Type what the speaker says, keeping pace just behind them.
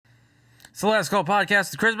It's the Last Call podcast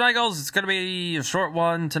with Chris Michaels. It's going to be a short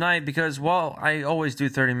one tonight because, well, I always do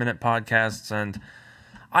 30-minute podcasts, and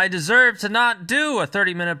I deserve to not do a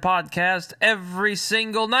 30-minute podcast every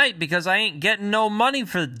single night because I ain't getting no money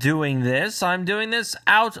for doing this. I'm doing this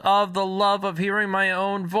out of the love of hearing my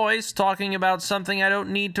own voice talking about something I don't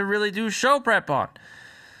need to really do show prep on.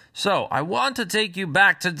 So, I want to take you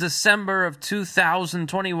back to December of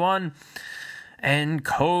 2021, and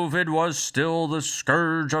COVID was still the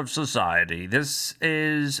scourge of society. This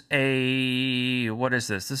is what is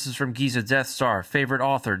this? This is from Giza Death Star, favorite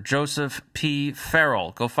author, Joseph P.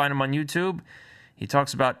 Farrell. Go find him on YouTube. He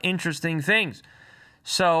talks about interesting things.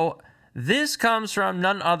 So, this comes from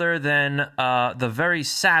none other than the very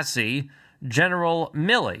sassy General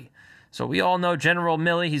Milley. So we all know General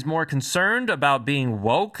Milley. He's more concerned about being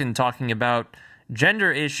woke and talking about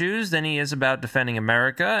gender issues than he is about defending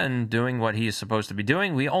America and doing what he is supposed to be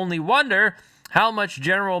doing. We only wonder how much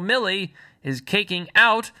General Milley is caking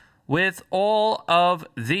out with all of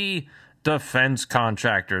the defense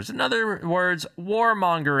contractors. In other words,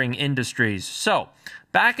 warmongering industries. So,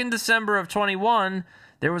 back in December of 21,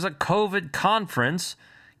 there was a COVID conference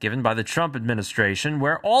given by the Trump administration,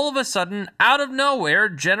 where all of a sudden, out of nowhere,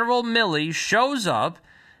 General Milley shows up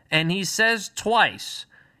and he says twice,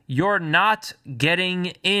 "You're not getting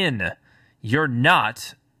in. You're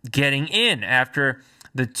not getting in," after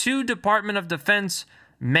the two Department of Defense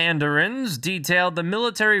mandarins detailed the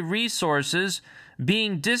military resources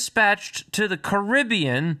being dispatched to the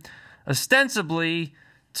Caribbean, ostensibly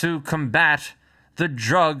to combat the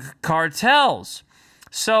drug cartels.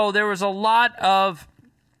 So there was a lot of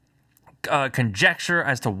conjecture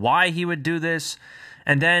as to why he would do this,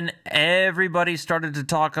 and then everybody started to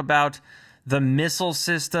talk about the missile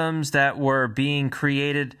systems that were being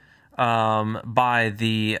created by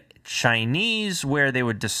the Chinese, where they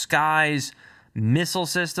would disguise missile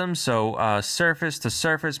systems, so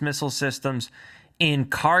surface-to-surface missile systems, in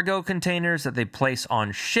cargo containers that they place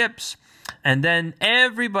on ships. And then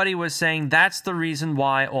everybody was saying that's the reason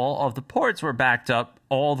why all of the ports were backed up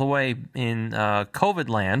all the way in COVID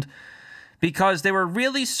land, because they were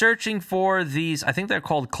really searching for these, I think they're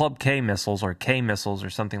called Club K missiles or K missiles or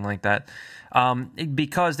something like that,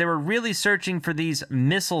 because they were really searching for these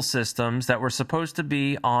missile systems that were supposed to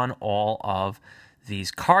be on all of these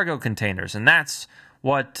cargo containers. And that's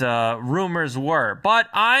what rumors were. But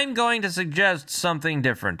I'm going to suggest something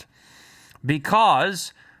different,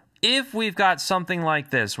 because if we've got something like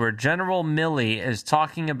this where General Milley is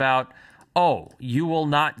talking about, "Oh, you will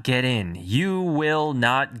not get in. You will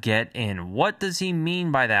not get in." What does he mean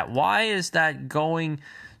by that? Why is that going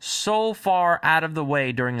so far out of the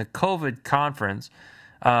way during a COVID conference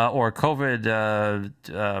or COVID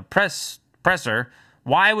presser?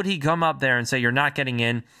 Why would he come up there and say you're not getting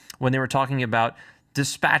in when they were talking about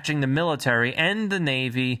dispatching the military and the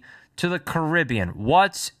Navy to the Caribbean?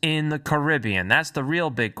 What's in the Caribbean? That's the real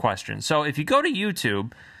big question. So if you go to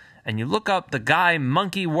YouTube and you look up the guy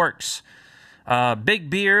Monkey Works, Big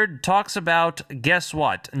Beard talks about, guess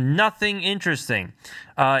what? Nothing interesting.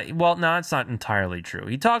 Well, no, it's not entirely true.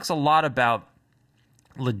 He talks a lot about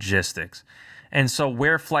logistics. And so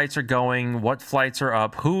where flights are going, what flights are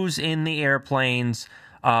up, who's in the airplanes,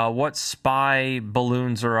 what spy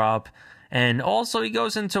balloons are up. And also he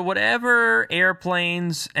goes into whatever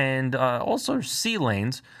airplanes and also sea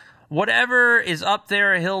lanes, whatever is up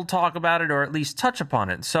there, he'll talk about it or at least touch upon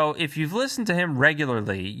it. So if you've listened to him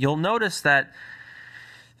regularly, you'll notice that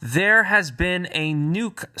there has been a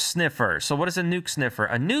nuke sniffer. So what is a nuke sniffer?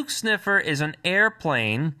 A nuke sniffer is an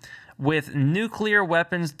airplane with nuclear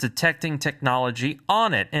weapons detecting technology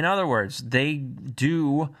on it. In other words, they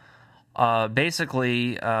do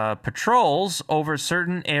basically patrols over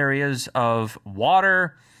certain areas of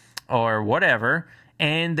water or whatever,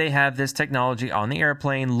 and they have this technology on the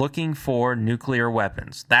airplane looking for nuclear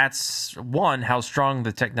weapons. That's one, how strong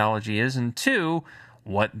the technology is, and two,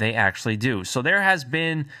 what they actually do. So there has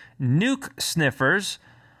been nuke sniffers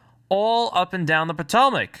all up and down the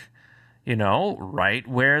Potomac, you know, right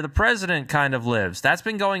where the president kind of lives. That's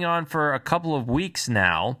been going on for a couple of weeks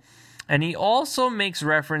now. And he also makes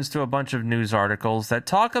reference to a bunch of news articles that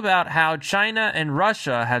talk about how China and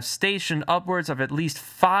Russia have stationed upwards of at least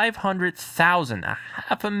 500,000,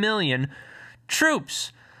 500,000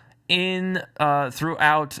 troops in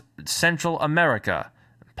throughout Central America,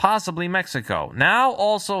 possibly Mexico. Now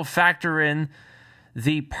also factor in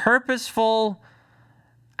the purposeful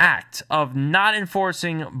act of not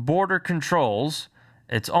enforcing border controls.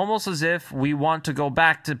 It's almost as if we want to go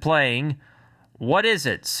back to playing What is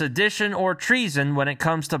it? Sedition or treason when it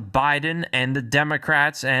comes to Biden and the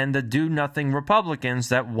Democrats and the do-nothing Republicans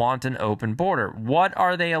that want an open border? What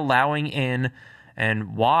are they allowing in,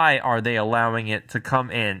 and why are they allowing it to come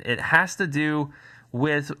in? It has to do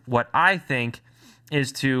with what I think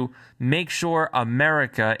is to make sure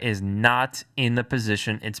America is not in the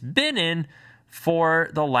position it's been in for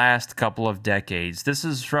the last couple of decades. This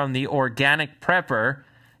is from the Organic Prepper,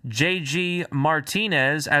 J.G.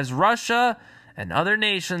 Martinez. As Russia and other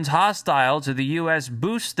nations hostile to the U.S.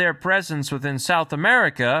 boost their presence within South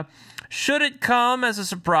America, should it come as a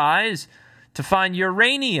surprise to find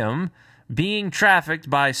uranium being trafficked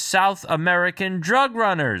by South American drug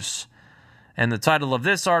runners? And the title of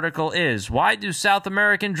this article is, Why Do South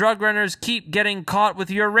American Drug Runners Keep Getting Caught with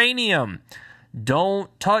Uranium?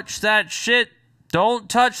 Don't touch that shit. Don't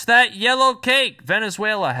touch that yellow cake.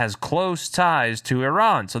 Venezuela has close ties to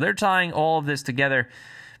Iran. So they're tying all of this together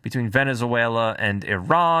between Venezuela and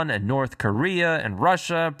Iran and North Korea and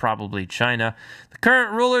Russia, probably China. The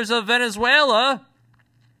current rulers of Venezuela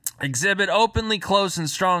exhibit openly close and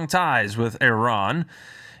strong ties with Iran.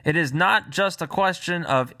 It is not just a question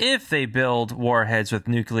of if they build warheads with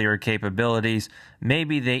nuclear capabilities.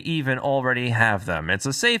 Maybe they even already have them. It's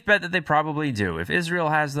a safe bet that they probably do. If Israel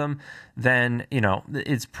has them, then,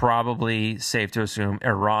 it's probably safe to assume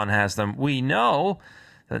Iran has them. We know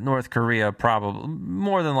that North Korea probably,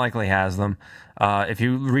 more than likely, has them. If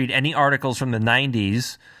you read any articles from the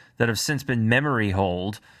 90s that have since been memory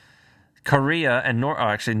holed, Korea and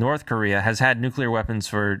North Korea has had nuclear weapons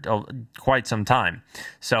for quite some time.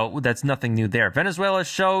 So that's nothing new there. Venezuela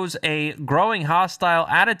shows a growing hostile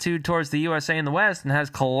attitude towards the USA and the West and has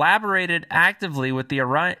collaborated actively with the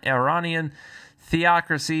Iranian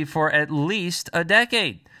theocracy for at least a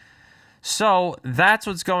decade. So that's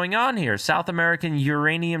what's going on here. South American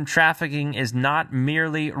uranium trafficking is not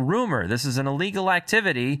merely rumor. This is an illegal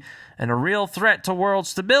activity and a real threat to world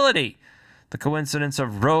stability. The coincidence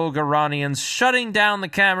of rogue Iranians shutting down the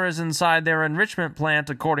cameras inside their enrichment plant,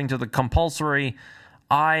 according to the compulsory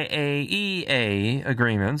IAEA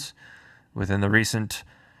agreements within the recent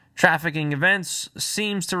trafficking events,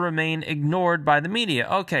 seems to remain ignored by the media.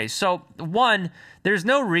 Okay, so one, there's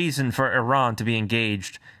no reason for Iran to be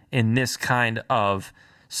engaged in this kind of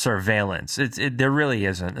surveillance. There really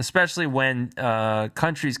isn't, especially when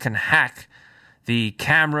countries can hack the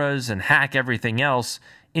cameras and hack everything else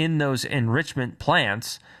in those enrichment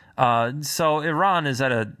plants. So Iran is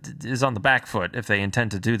on the back foot if they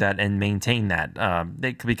intend to do that and maintain that,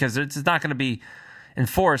 because it's not going to be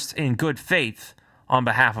enforced in good faith on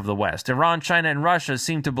behalf of the West. Iran, China, and Russia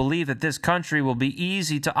seem to believe that this country will be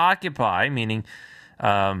easy to occupy, meaning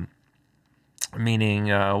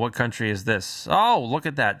what country is this? Oh, look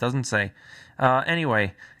at that. Doesn't say.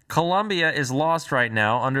 Anyway, Colombia is lost right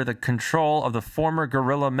now under the control of the former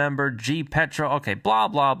guerrilla member G. Petro. Okay, blah,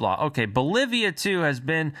 blah, blah. Okay, Bolivia, too, has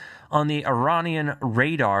been on the Iranian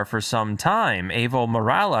radar for some time. Evo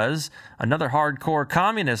Morales, another hardcore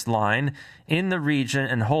communist line in the region,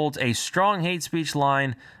 and holds a strong hate speech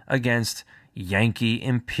line against Yankee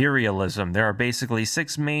imperialism. There are basically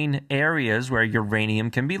 6 main areas where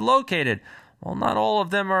uranium can be located. While not all of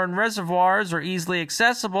them are in reservoirs or easily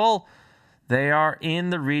accessible, they are in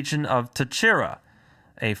the region of Táchira,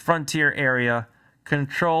 a frontier area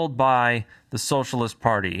controlled by the Socialist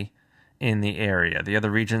Party in the area. The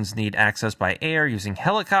other regions need access by air using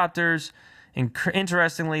helicopters.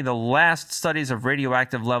 Interestingly, the last studies of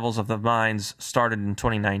radioactive levels of the mines started in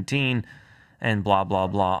 2019, and blah, blah,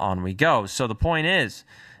 blah, on we go. So the point is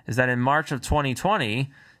that in March of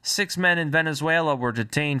 2020, 6 men in Venezuela were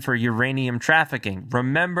detained for uranium trafficking.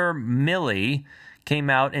 Remember, Milley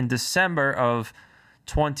came out in December of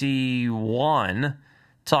 21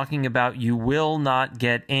 talking about you will not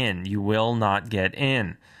get in. You will not get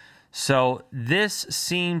in. So this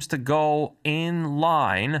seems to go in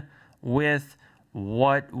line with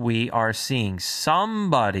what we are seeing.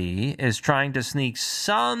 Somebody is trying to sneak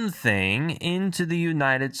something into the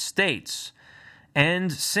United States.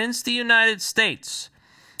 And since the United States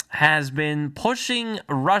has been pushing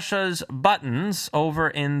Russia's buttons over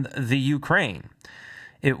in the Ukraine,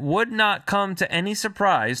 it would not come to any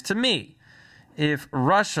surprise to me if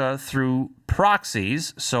Russia, through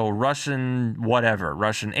proxies, so Russian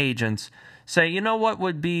agents, say, you know what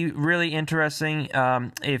would be really interesting?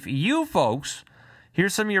 If you folks,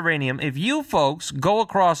 here's some uranium, if you folks go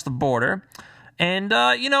across the border and,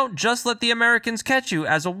 just let the Americans catch you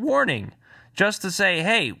as a warning, just to say,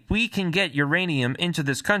 hey, we can get uranium into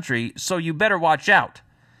this country, so you better watch out.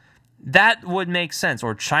 That would make sense.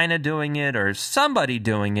 Or China doing it, or somebody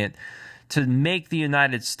doing it, to make the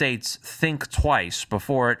United States think twice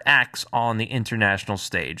before it acts on the international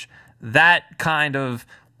stage. That kind of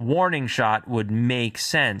warning shot would make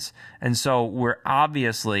sense. And so we're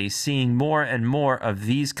obviously seeing more and more of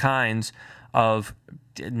these kinds of,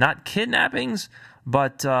 not kidnappings,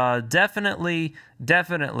 but definitely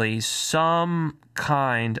some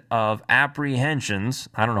kind of apprehensions.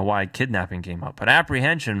 I don't know why kidnapping came up, but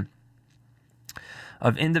apprehension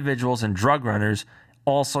of individuals and drug runners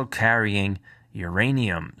also carrying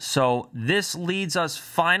uranium. So this leads us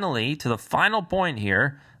finally to the final point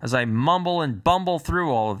here, as I mumble and bumble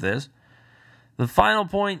through all of this. The final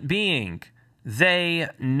point being, they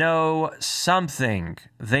know something.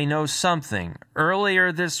 They know something.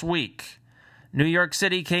 Earlier this week, New York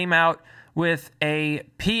City came out with a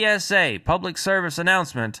PSA, public service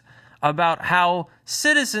announcement, about how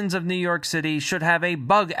citizens of New York City should have a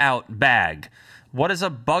bug-out bag. What is a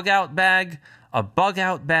bug-out bag? A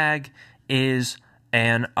bug-out bag is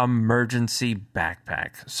an emergency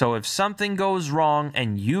backpack. So if something goes wrong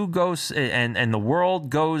and you go and the world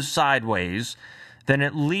goes sideways, then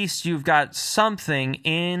at least you've got something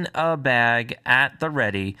in a bag at the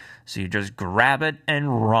ready, so you just grab it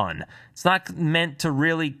and run. It's not meant to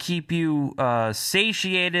really keep you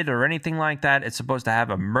satiated or anything like that. It's supposed to have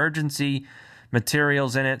emergency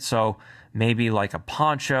materials in it, so maybe like a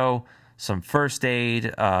poncho, some first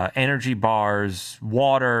aid, energy bars,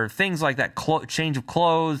 water, things like that, change of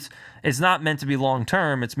clothes. It's not meant to be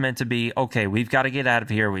long-term. It's meant to be, okay, we've got to get out of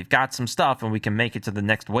here. We've got some stuff, and we can make it to the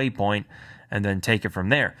next waypoint and then take it from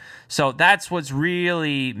there. So that's what's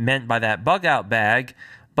really meant by that bug-out bag.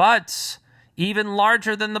 But even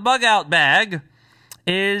larger than the bug-out bag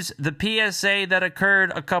is the PSA that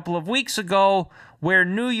occurred a couple of weeks ago, where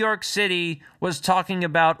New York City was talking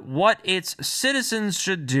about what its citizens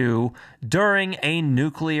should do during a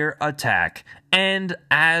nuclear attack. And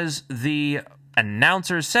as the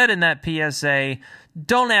announcer said in that PSA,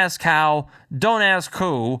 don't ask how, don't ask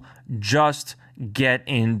who, just get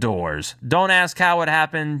indoors. Don't ask how it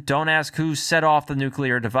happened, don't ask who set off the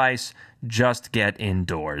nuclear device, just get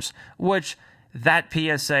indoors. Which, that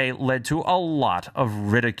PSA led to a lot of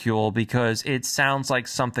ridicule because it sounds like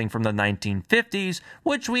something from the 1950s,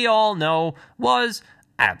 which we all know was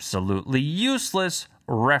absolutely useless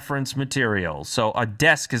reference material. So a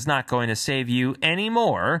desk is not going to save you any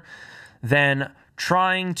more than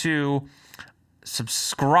trying to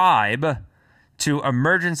subscribe to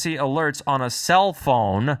emergency alerts on a cell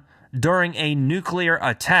phone during a nuclear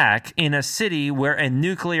attack in a city where a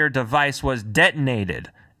nuclear device was detonated.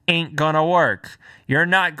 Ain't gonna work. You're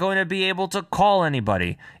not going to be able to call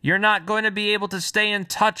anybody. You're not going to be able to stay in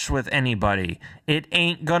touch with anybody. It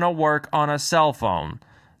ain't gonna work on a cell phone.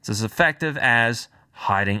 It's as effective as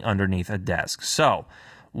hiding underneath a desk. So,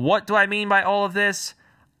 what do I mean by all of this?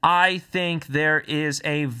 I think there is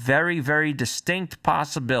a very, very distinct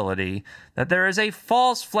possibility that there is a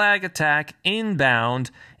false flag attack inbound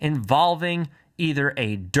involving either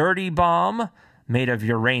a dirty bomb made of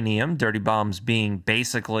uranium, dirty bombs being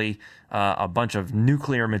basically a bunch of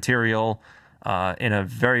nuclear material in a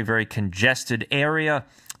very, very congested area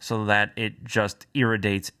so that it just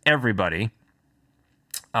irritates everybody.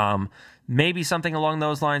 Maybe something along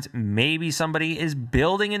those lines. Maybe somebody is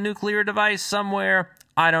building a nuclear device somewhere.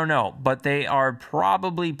 I don't know, but they are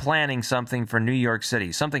probably planning something for New York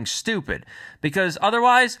City, something stupid, because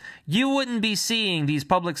otherwise you wouldn't be seeing these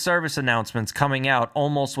public service announcements coming out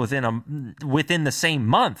almost within the same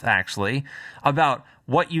month, actually, about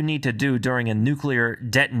what you need to do during a nuclear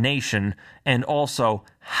detonation, and also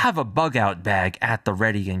have a bug-out bag at the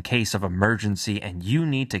ready in case of emergency and you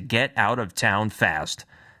need to get out of town fast.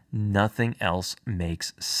 Nothing else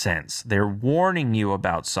makes sense. They're warning you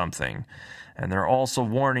about something. And they're also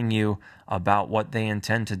warning you about what they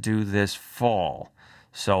intend to do this fall.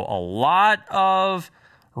 So a lot of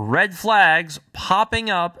red flags popping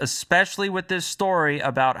up, especially with this story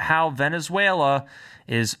about how Venezuela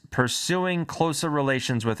is pursuing closer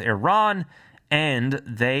relations with Iran, and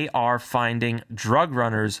they are finding drug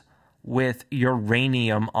runners with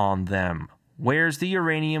uranium on them. Where's the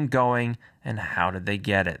uranium going, and how did they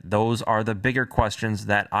get it? Those are the bigger questions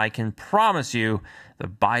that I can promise you the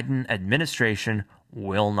Biden administration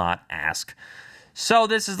will not ask. So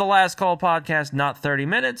this is the Last Call podcast, not 30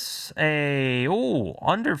 minutes.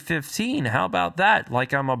 Under 15. How about that?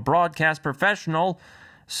 Like I'm a broadcast professional.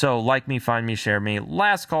 So like me, find me, share me.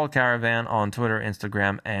 Last Call Caravan on Twitter,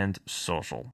 Instagram, and social.